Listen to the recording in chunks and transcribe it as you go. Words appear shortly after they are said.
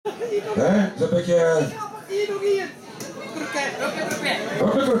Hè? Is dat een beetje...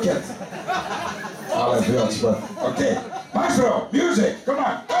 Ook een kroket. Alle beeld, maar oké. Maestro, music, come on.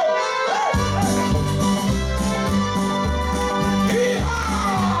 Go.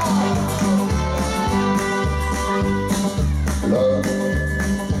 Love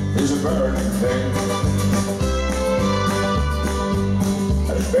is a burning thing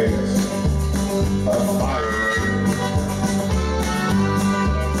at the base of fire.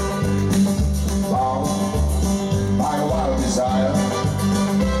 Bound by a wild desire,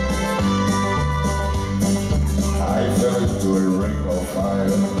 I fell into a ring of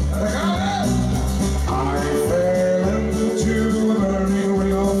fire. I fell into a burning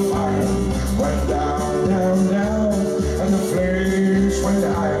ring of fire. Went down, down, down, and the flames went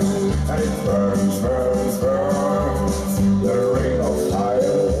higher. And it burns, burns, burns. The ring of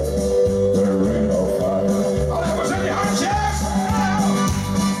fire, the ring of fire. Oh, that was in the hot chest!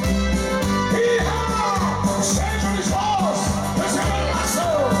 Hee-haw! Stand on his balls! Let's have a lasso!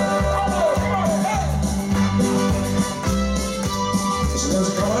 Oh, come on, hey! Does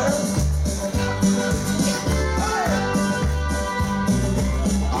it come out?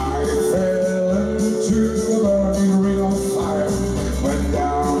 I fell into a burning ring of fire. Went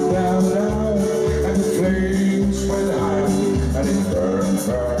down, down, down, and the flames went higher. And it burned,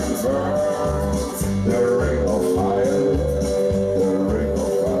 burned, burned. The ring of fire, the ring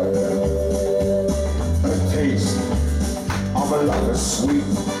of fire. A taste of a love is sweet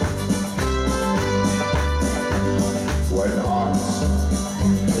when hearts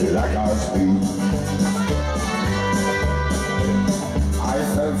like ours beat. I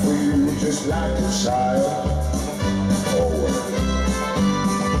fell for you just like a child.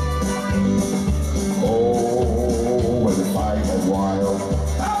 Oh, when the fight got wild.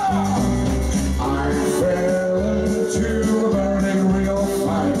 I fell into a burning ring of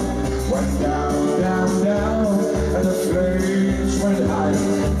fire. Went down, down, down, and the flames went higher.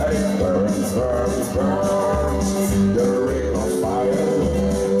 And it burns, burns, burns. The ring of fire,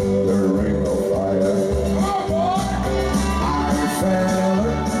 the ring of fire. I fell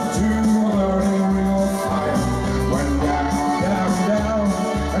into a burning ring of fire. Went down, down, down,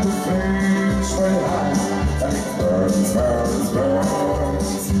 and the flames went high. And it burns, burns.